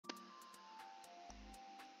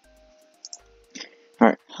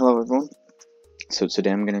Hello everyone, so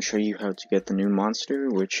today I'm going to show you how to get the new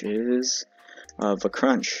monster, which is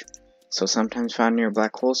Vacrunch. So sometimes found near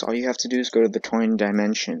black holes, all you have to do is go to the Toying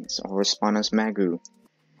Dimensions, or spawn as Magu.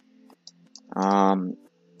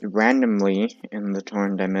 Randomly in the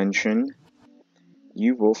Toying Dimension,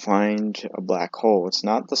 you will find a black hole. It's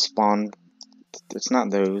not the spawn, it's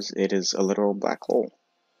not those, it is a literal black hole.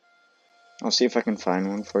 I'll see if I can find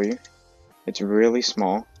one for you. It's really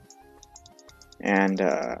small, and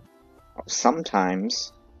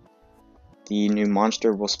sometimes the new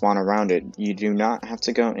monster will spawn around it. You do not have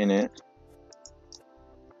to go in it,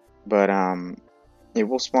 but it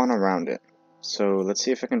will spawn around it. So let's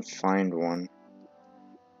see if I can find one.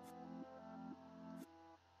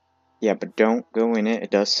 Yeah, but don't go in it,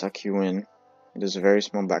 it does suck you in. It is a very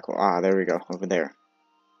small black hole. Ah, there we go, over there.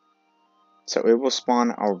 So it will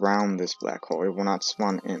spawn around this black hole, it will not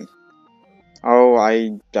spawn in. Oh,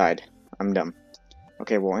 I died. I'm dumb.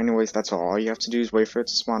 Okay, well anyways, that's all. All you have to do is wait for it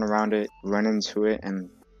to spawn around it, run into it, and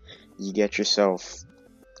you get yourself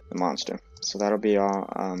the monster. So that'll be all.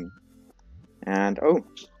 And oh,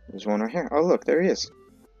 there's one right here. Oh look, there he is.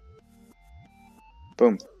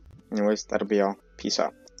 Boom. Anyways, that'll be all. Peace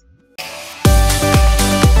out.